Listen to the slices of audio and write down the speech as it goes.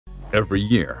Every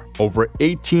year, over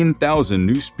 18,000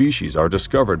 new species are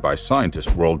discovered by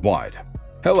scientists worldwide.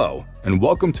 Hello, and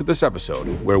welcome to this episode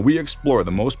where we explore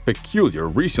the most peculiar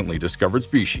recently discovered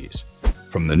species.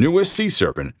 From the newest sea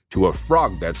serpent to a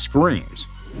frog that screams.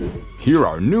 Here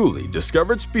are newly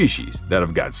discovered species that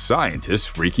have got scientists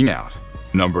freaking out.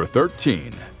 Number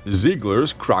 13.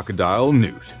 Ziegler's crocodile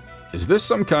newt. Is this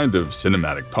some kind of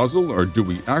cinematic puzzle, or do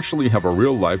we actually have a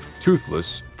real-life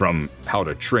toothless from How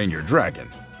to Train Your Dragon?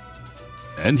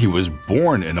 And he was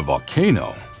born in a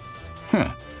volcano. An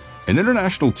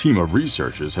international team of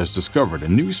researchers has discovered a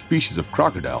new species of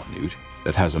crocodile newt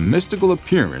that has a mystical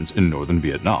appearance in northern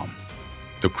Vietnam.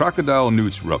 The crocodile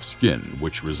newt's rough skin,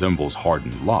 which resembles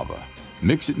hardened lava,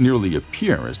 makes it nearly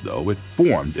appear as though it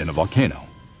formed in a volcano.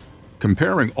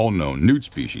 Comparing all known newt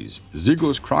species,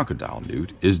 Ziegler's crocodile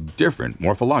newt is different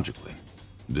morphologically.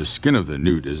 The skin of the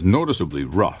newt is noticeably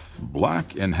rough,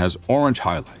 black, and has orange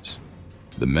highlights.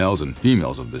 The males and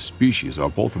females of this species are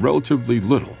both relatively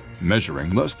little,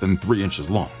 measuring less than 3 inches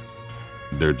long.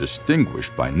 They're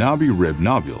distinguished by knobby rib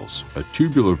nodules, a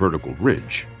tubular vertical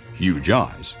ridge, huge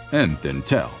eyes, and thin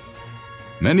tail.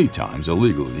 Many times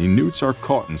illegally, newts are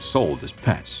caught and sold as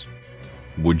pets.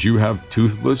 Would you have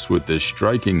toothless with this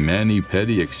striking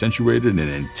mani-pedi accentuated in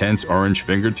intense orange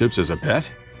fingertips as a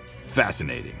pet?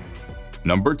 Fascinating.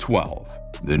 Number 12.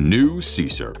 The new sea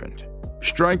serpent.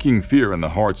 Striking fear in the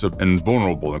hearts of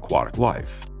invulnerable aquatic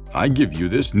life, I give you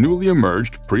this newly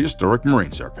emerged prehistoric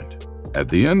marine serpent. At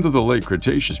the end of the late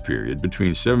Cretaceous period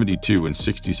between 72 and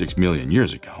 66 million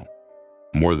years ago,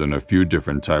 more than a few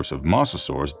different types of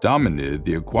mosasaurs dominated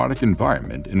the aquatic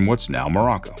environment in what's now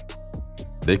Morocco.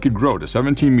 They could grow to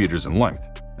 17 meters in length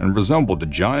and resembled a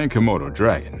giant Komodo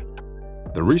dragon.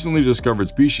 The recently discovered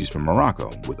species from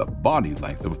Morocco, with a body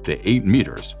length of up to 8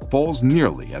 meters, falls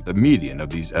nearly at the median of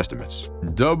these estimates.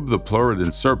 Dubbed the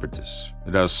Pleurodon serpentis,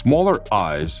 it has smaller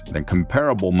eyes than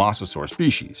comparable mosasaur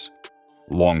species,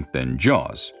 long thin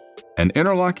jaws, and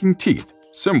interlocking teeth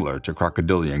similar to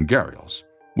crocodilian gharials,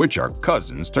 which are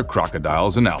cousins to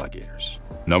crocodiles and alligators.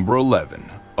 Number 11.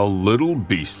 A little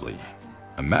beastly.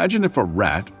 Imagine if a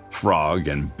rat, frog,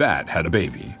 and bat had a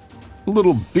baby. A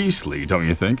little beastly, don't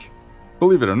you think?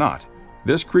 Believe it or not,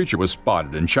 this creature was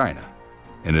spotted in China.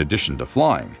 In addition to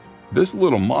flying, this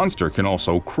little monster can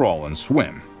also crawl and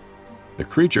swim. The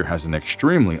creature has an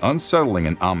extremely unsettling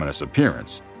and ominous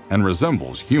appearance and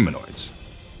resembles humanoids.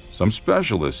 Some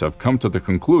specialists have come to the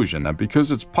conclusion that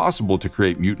because it's possible to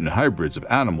create mutant hybrids of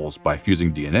animals by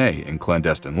fusing DNA in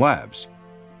clandestine labs,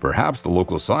 perhaps the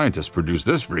local scientists produced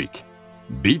this freak.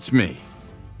 Beats me.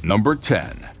 Number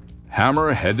 10.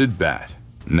 Hammer-headed bat.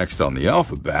 Next on the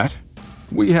alphabet,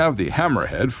 we have the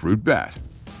hammerhead fruit bat,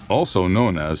 also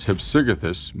known as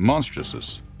Hypsigathus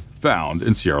monstruosus, found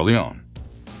in Sierra Leone.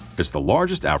 It's the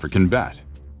largest African bat,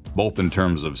 both in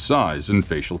terms of size and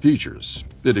facial features.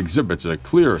 It exhibits a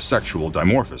clear sexual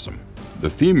dimorphism. The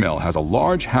female has a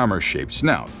large hammer-shaped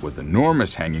snout with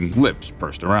enormous hanging lips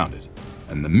pursed around it,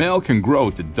 and the male can grow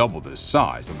to double the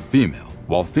size of the female.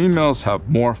 While females have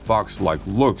more fox-like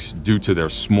looks due to their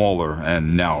smaller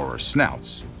and narrower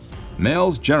snouts,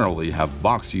 males generally have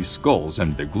boxy skulls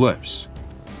and big lips.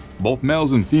 Both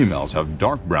males and females have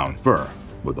dark brown fur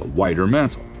with a whiter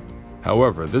mantle.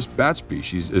 However, this bat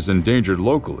species is endangered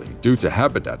locally due to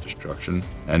habitat destruction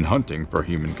and hunting for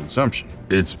human consumption.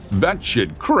 It's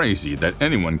batshit crazy that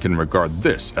anyone can regard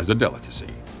this as a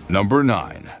delicacy. Number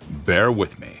 9. Bear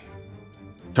with me.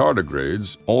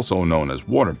 Tardigrades, also known as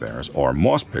water bears or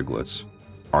moss piglets,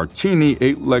 are teeny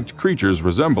 8-legged creatures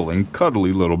resembling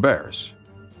cuddly little bears.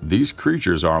 These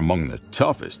creatures are among the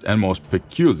toughest and most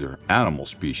peculiar animal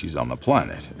species on the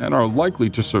planet and are likely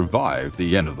to survive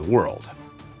the end of the world.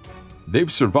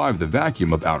 They've survived the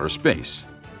vacuum of outer space,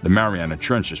 the Mariana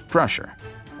Trench's pressure,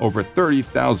 over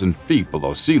 30,000 feet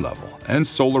below sea level, and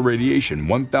solar radiation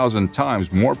 1,000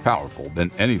 times more powerful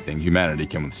than anything humanity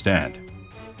can withstand.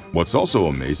 What's also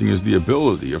amazing is the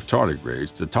ability of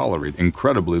tardigrades to tolerate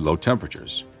incredibly low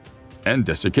temperatures and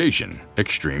desiccation,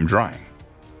 extreme drying.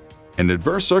 In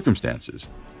adverse circumstances,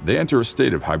 they enter a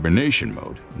state of hibernation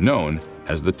mode known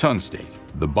as the tun state.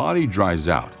 The body dries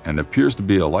out and appears to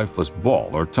be a lifeless ball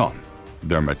or tun.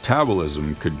 Their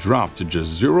metabolism could drop to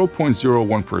just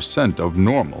 0.01% of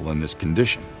normal in this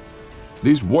condition.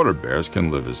 These water bears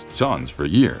can live as tuns for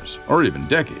years or even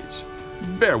decades.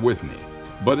 Bear with me,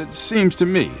 but it seems to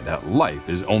me that life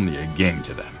is only a game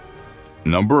to them.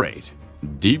 Number 8.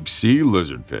 Deep-sea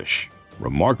lizardfish.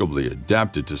 Remarkably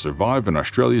adapted to survive in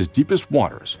Australia's deepest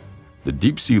waters, the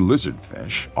deep-sea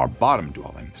lizardfish are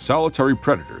bottom-dwelling, solitary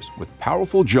predators with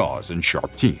powerful jaws and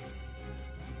sharp teeth.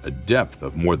 A depth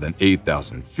of more than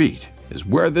 8,000 feet, is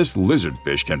where this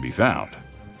lizardfish can be found.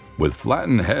 With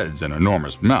flattened heads and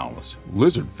enormous mouths,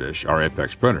 lizardfish are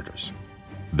apex predators.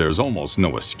 There's almost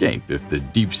no escape if the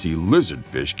deep-sea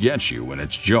lizardfish gets you in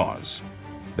its jaws.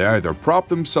 They either prop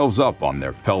themselves up on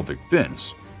their pelvic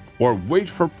fins or wait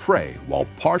for prey while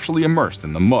partially immersed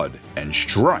in the mud and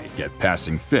strike at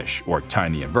passing fish or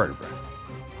tiny invertebrate.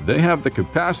 They have the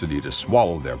capacity to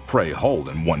swallow their prey whole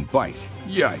in one bite.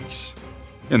 Yikes!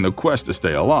 In the quest to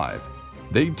stay alive,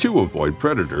 they too avoid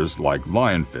predators like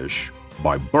lionfish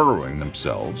by burrowing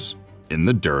themselves in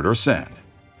the dirt or sand.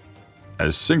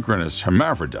 As synchronous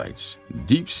hermaphrodites,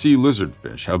 deep-sea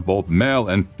lizardfish have both male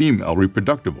and female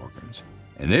reproductive organs,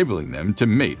 enabling them to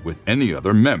mate with any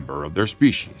other member of their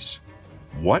species.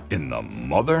 What in the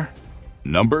mother?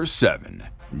 Number 7.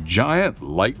 Giant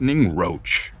lightning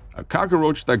roach. A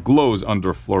cockroach that glows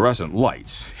under fluorescent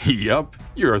lights. Yup,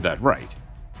 you heard that right.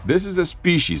 This is a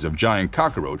species of giant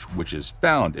cockroach which is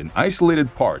found in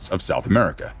isolated parts of South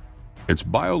America. Its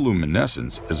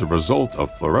bioluminescence is a result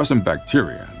of fluorescent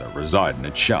bacteria that reside in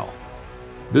its shell.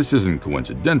 This isn't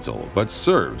coincidental, but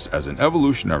serves as an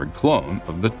evolutionary clone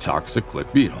of the toxic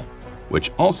click beetle,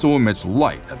 which also emits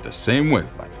light at the same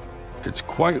wavelength. It's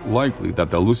quite likely that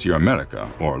the Luciometica,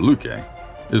 or Luque,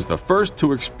 is the first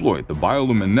to exploit the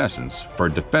bioluminescence for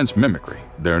defense mimicry.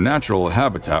 Their natural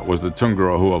habitat was the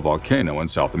Tungurahua volcano in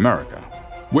South America,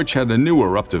 which had a new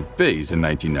eruptive phase in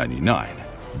 1999.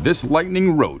 This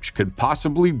lightning roach could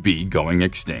possibly be going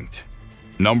extinct.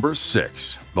 Number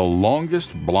 6. The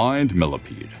longest blind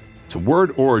millipede. To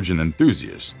word origin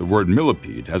enthusiasts, the word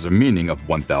millipede has a meaning of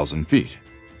 1,000 feet.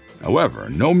 However,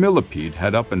 no millipede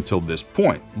had up until this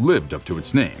point lived up to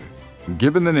its name.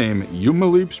 Given the name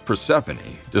Eumelipes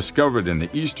persephone, discovered in the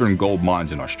eastern gold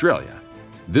mines in Australia,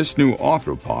 this new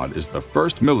arthropod is the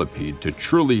first millipede to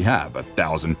truly have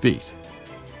 1,000 feet.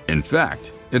 In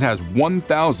fact, it has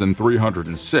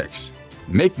 1,306,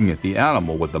 making it the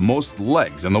animal with the most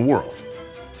legs in the world.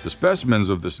 The specimens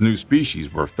of this new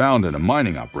species were found in a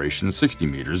mining operation 60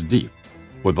 meters deep.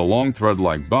 With a long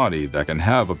thread-like body that can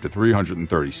have up to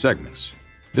 330 segments,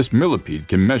 this millipede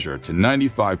can measure to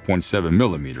 95.7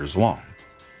 millimeters long.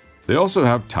 They also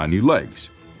have tiny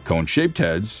legs, cone-shaped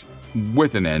heads,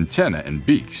 with an antenna and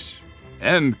beaks.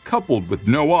 And coupled with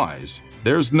no eyes,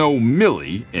 there's no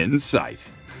millie in sight.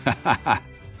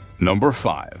 Number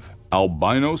 5.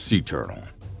 Albino sea turtle.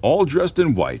 All dressed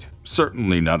in white,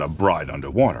 certainly not a bride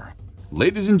underwater.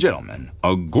 Ladies and gentlemen,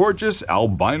 a gorgeous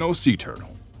albino sea turtle.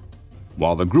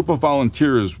 While the group of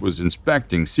volunteers was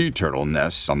inspecting sea turtle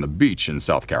nests on the beach in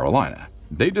South Carolina,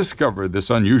 they discovered this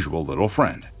unusual little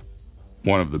friend.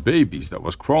 One of the babies that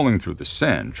was crawling through the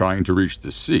sand trying to reach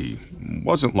the sea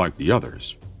wasn't like the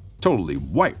others, totally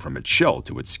white from its shell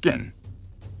to its skin.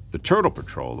 The Turtle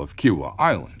Patrol of Kiwa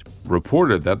Island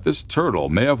reported that this turtle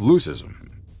may have leucism,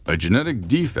 a genetic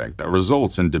defect that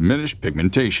results in diminished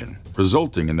pigmentation,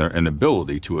 resulting in their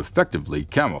inability to effectively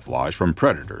camouflage from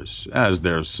predators, as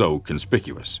they're so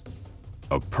conspicuous.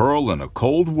 A pearl in a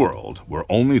cold world where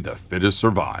only the fittest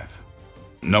survive.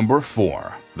 Number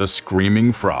 4. The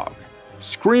screaming frog.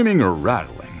 Screaming or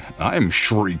rattling, I'm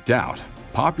shrieked out.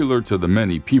 Popular to the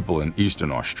many people in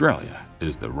eastern Australia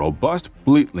is the robust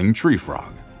bleatling tree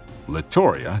frog,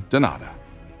 Litoria donata.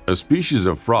 A species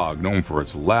of frog known for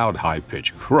its loud,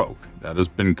 high-pitched croak that has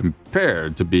been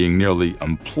compared to being nearly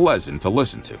unpleasant to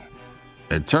listen to.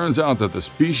 It turns out that the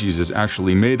species is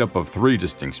actually made up of 3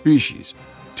 distinct species,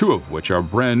 2 of which are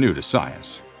brand new to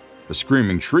science: the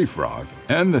screaming tree frog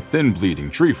and the thin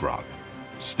bleeding tree frog.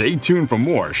 Stay tuned for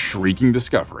more shrieking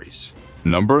discoveries.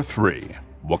 Number 3.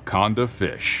 Wakanda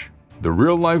fish. The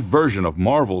real-life version of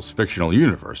Marvel's fictional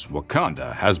universe,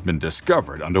 Wakanda, has been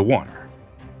discovered underwater.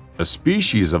 A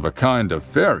species of a kind of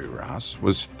fairy wrasse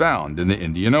was found in the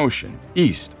Indian Ocean,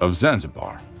 east of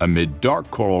Zanzibar, amid dark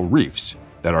coral reefs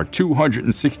that are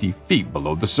 260 feet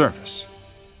below the surface.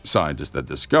 Scientists that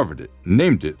discovered it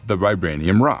named it the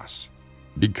vibranium wrasse,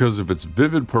 because of its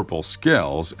vivid purple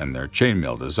scales and their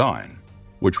chainmail design,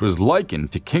 which was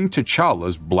likened to King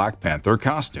T'Challa's Black Panther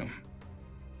costume.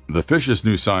 The fish's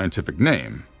new scientific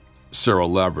name,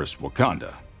 Cerulabris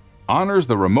wakanda, honors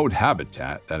the remote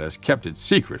habitat that has kept it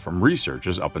secret from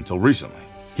researchers up until recently.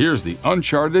 Here's the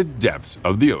uncharted depths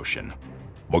of the ocean.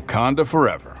 Wakanda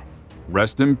forever.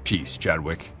 Rest in peace,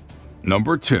 Chadwick.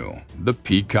 Number 2. The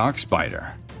peacock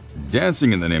spider.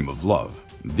 Dancing in the name of love,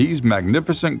 these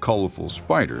magnificent colorful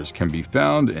spiders can be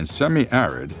found in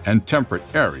semi-arid and temperate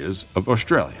areas of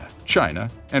Australia, China,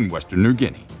 and Western New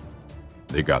Guinea.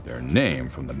 They got their name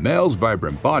from the male's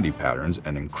vibrant body patterns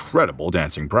and incredible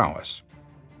dancing prowess.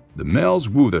 The males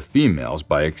woo the females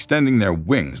by extending their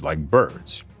wings like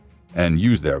birds. and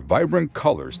use their vibrant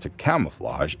colors to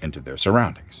camouflage into their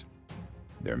surroundings.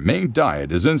 Their main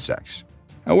diet is insects.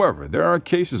 However, there are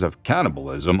cases of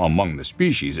cannibalism among the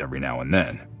species every now and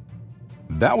then.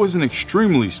 That was an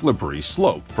extremely slippery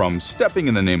slope from stepping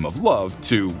in the name of love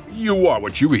to you are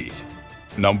what you eat.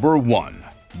 Number 1.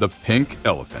 The pink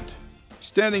elephant.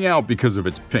 Standing out because of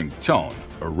its pink tone,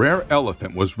 a rare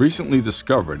elephant was recently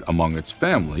discovered among its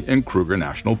family in Kruger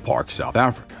National Park, South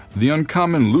Africa. The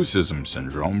uncommon leucism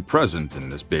syndrome present in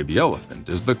this baby elephant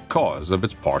is the cause of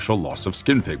its partial loss of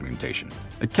skin pigmentation,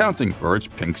 accounting for its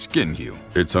pink skin hue.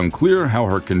 It's unclear how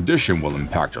her condition will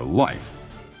impact her life,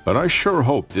 but I sure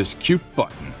hope this cute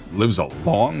button lives a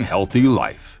long, healthy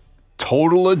life.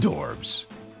 Total adorbs.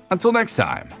 Until next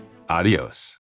time, adios.